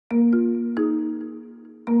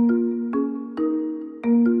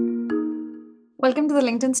Welcome to the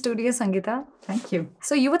LinkedIn studio, Sangeeta. Thank you.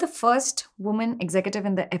 So, you were the first woman executive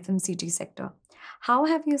in the FMCG sector. How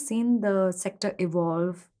have you seen the sector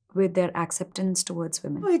evolve with their acceptance towards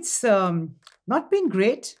women? It's not been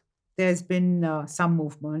great. There's been some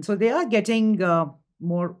movement. So they are getting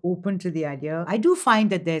more open to the idea. I do find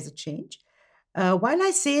that there's a change. While I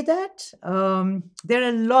say that, there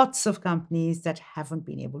are lots of companies that haven't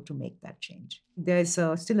been able to make that change. There's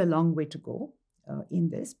still a long way to go in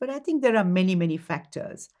this, but I think there are many, many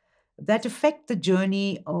factors that affect the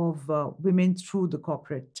journey of women through the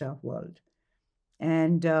corporate world.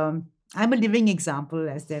 And I'm a living example,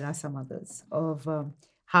 as there are some others, of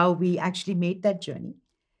how we actually made that journey.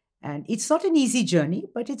 And it's not an easy journey,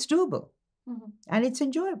 but it's doable and it's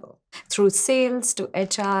enjoyable. Through sales to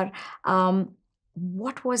HR,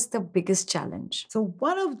 what was the biggest challenge? So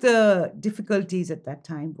one of the difficulties at that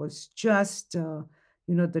time was just,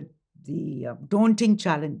 the daunting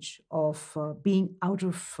challenge of being out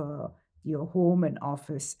of your home and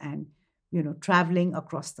office and traveling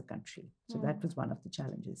across the country. So that was one of the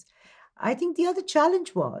challenges. I think the other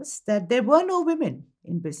challenge was that there were no women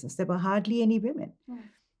in business. There were hardly any women.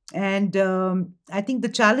 And I think the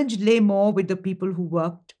challenge lay more with the people who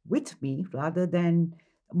worked with me rather than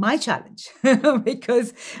my challenge,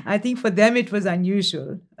 because I think for them it was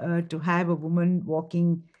unusual to have a woman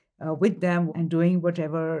walking with them and doing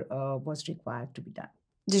whatever was required to be done.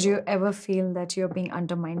 Did you ever feel that you're being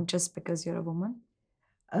undermined just because you're a woman?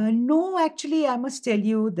 No, actually, I must tell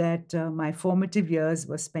you that my formative years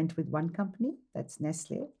were spent with one company, that's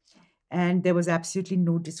Nestle, and there was absolutely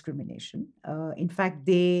no discrimination. In fact,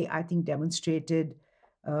 they, I think, demonstrated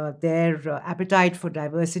their appetite for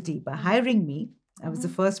diversity by hiring me. I was the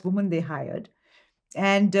first woman they hired.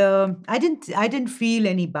 And I didn't feel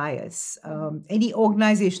any bias, any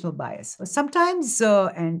organizational bias. Sometimes,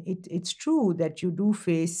 and it's true that you do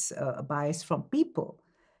face a bias from people.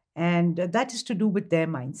 And that is to do with their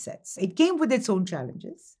mindsets. It came with its own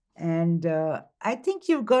challenges. And I think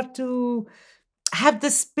you've got to have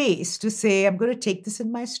the space to say, I'm going to take this in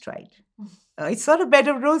my stride. It's not a bed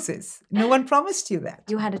of roses. No one promised you that.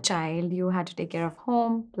 You had a child, you had to take care of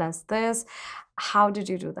home, plus this. How did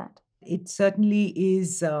you do that? It certainly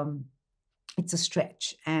is, it's a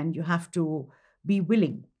stretch, and you have to be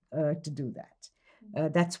willing to do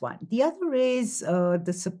that. That's one. The other is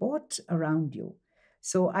the support around you.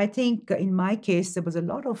 So I think in my case, there was a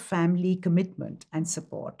lot of family commitment and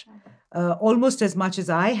support, almost as much as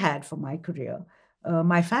I had for my career,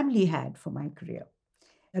 my family had for my career.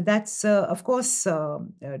 That's, of course,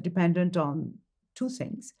 dependent on two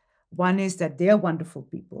things. One is that they are wonderful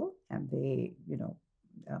people and they,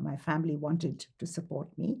 my family wanted to support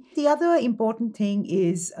me. The other important thing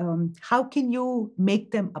is how can you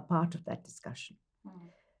make them a part of that discussion?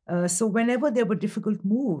 So whenever there were difficult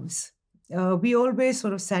moves, we always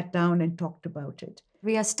sort of sat down and talked about it.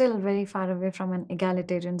 We are still very far away from an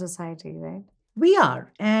egalitarian society, right? We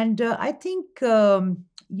are. And I think,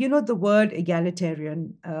 the word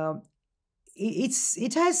egalitarian,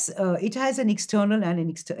 it has an external and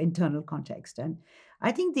an internal context. And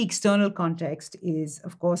I think the external context is,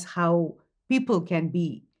 of course, how people can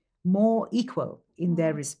be more equal in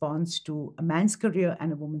their response to a man's career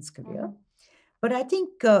and a woman's career. But I think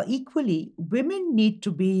equally, women need to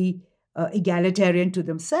be egalitarian to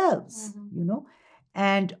themselves,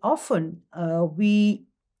 and often we,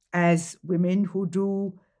 as women who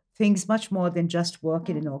do things much more than just work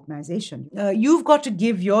in an organization, you've got to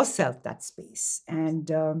give yourself that space. And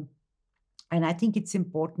I think it's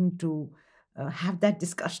important to have that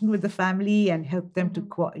discussion with the family and help them to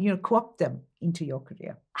co-opt them into your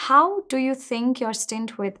career. How do you think your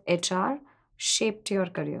stint with HR shaped your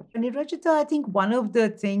career? Nirajita, I think one of the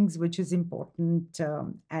things which is important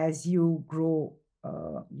as you grow,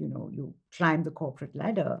 you climb the corporate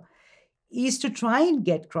ladder, is to try and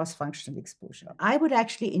get cross-functional exposure. I would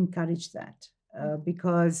actually encourage that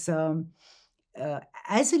because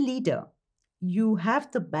as a leader, you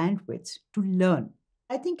have the bandwidth to learn.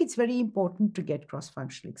 I think it's very important to get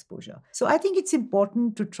cross-functional exposure. So I think it's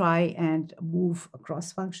important to try and move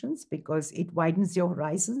across functions because it widens your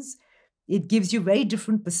horizons. It gives you very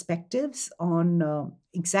different perspectives on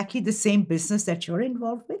exactly the same business that you're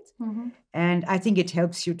involved with. And I think it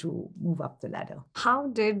helps you to move up the ladder. How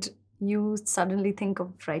did you suddenly think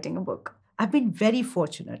of writing a book? I've been very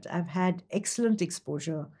fortunate. I've had excellent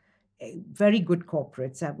exposure, very good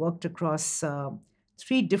corporates. I've worked across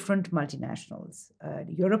 3 different multinationals, a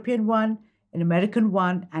European one, an American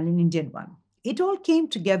one, and an Indian one. It all came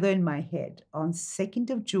together in my head on 2nd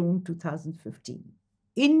of June, 2015.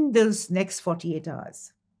 In those next 48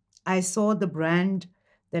 hours, I saw the brand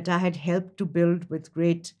that I had helped to build with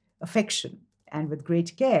great affection and with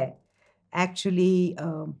great care, actually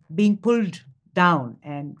being pulled down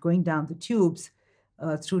and going down the tubes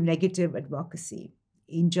through negative advocacy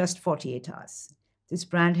in just 48 hours. This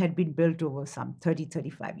brand had been built over some 30,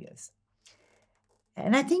 35 years.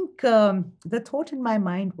 And I think the thought in my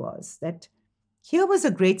mind was that here was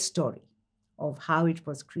a great story of how it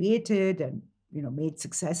was created and made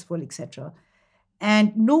successful, etc.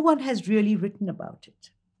 And no one has really written about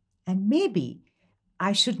it. And maybe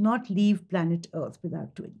I should not leave planet Earth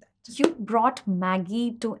without doing that. You brought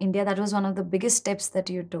Maggie to India. That was one of the biggest steps that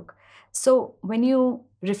you took. So when you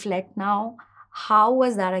reflect now, how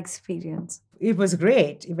was that experience? It was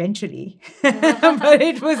great eventually, but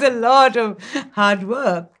it was a lot of hard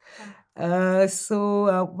work.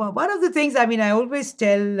 So one of the things, I always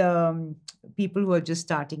tell people who are just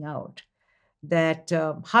starting out that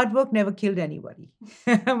hard work never killed anybody.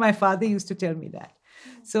 My father used to tell me that.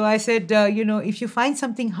 So I said, if you find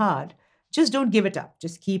something hard, just don't give it up.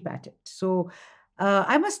 Just keep at it. So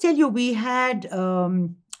I must tell you, we had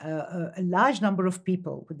a large number of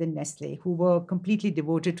people within Nestle who were completely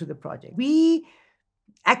devoted to the project. We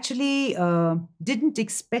actually didn't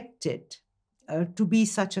expect it to be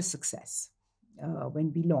such a success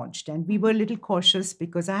when we launched. And we were a little cautious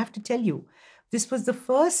because I have to tell you, this was the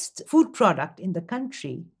first food product in the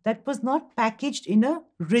country that was not packaged in a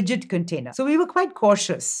rigid container. So we were quite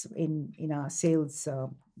cautious in our sales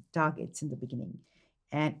targets in the beginning.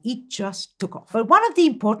 And it just took off. But one of the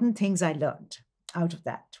important things I learned out of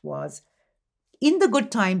that was, in the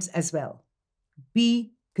good times as well,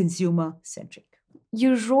 be consumer-centric.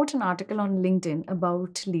 You wrote an article on LinkedIn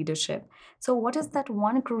about leadership. So what is that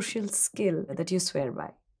one crucial skill that you swear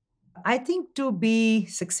by? I think to be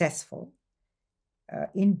successful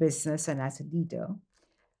in business and as a leader,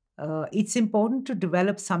 it's important to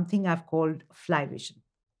develop something I've called Flyvision.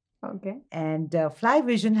 Okay. And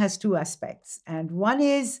Flyvision has two aspects. And one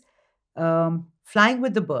is flying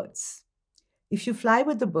with the birds. If you fly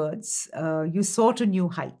with the birds, you soar to new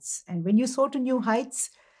heights. And when you soar to new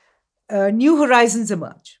heights, new horizons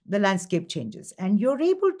emerge. The landscape changes. And you're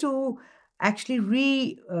able to actually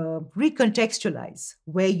recontextualize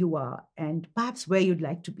where you are and perhaps where you'd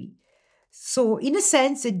like to be. So in a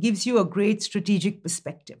sense, it gives you a great strategic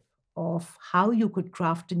perspective of how you could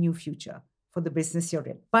craft a new future for the business you're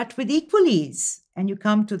in. But with equal ease, and you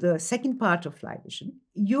come to the second part of Flyvision,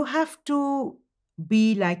 you have to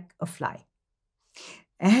be like a fly.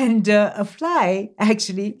 And a fly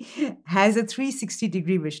actually has a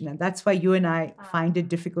 360-degree vision. And that's why you and I find it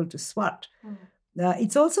difficult to swat.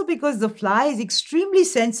 It's also because the fly is extremely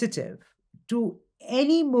sensitive to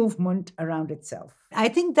any movement around itself. I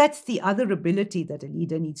think that's the other ability that a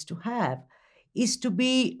leader needs to have, is to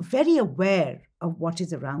be very aware of what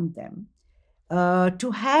is around them,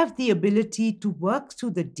 to have the ability to work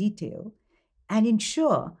through the detail and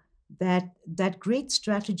ensure that that great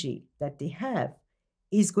strategy that they have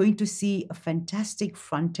is going to see a fantastic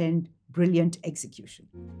front-end, brilliant execution.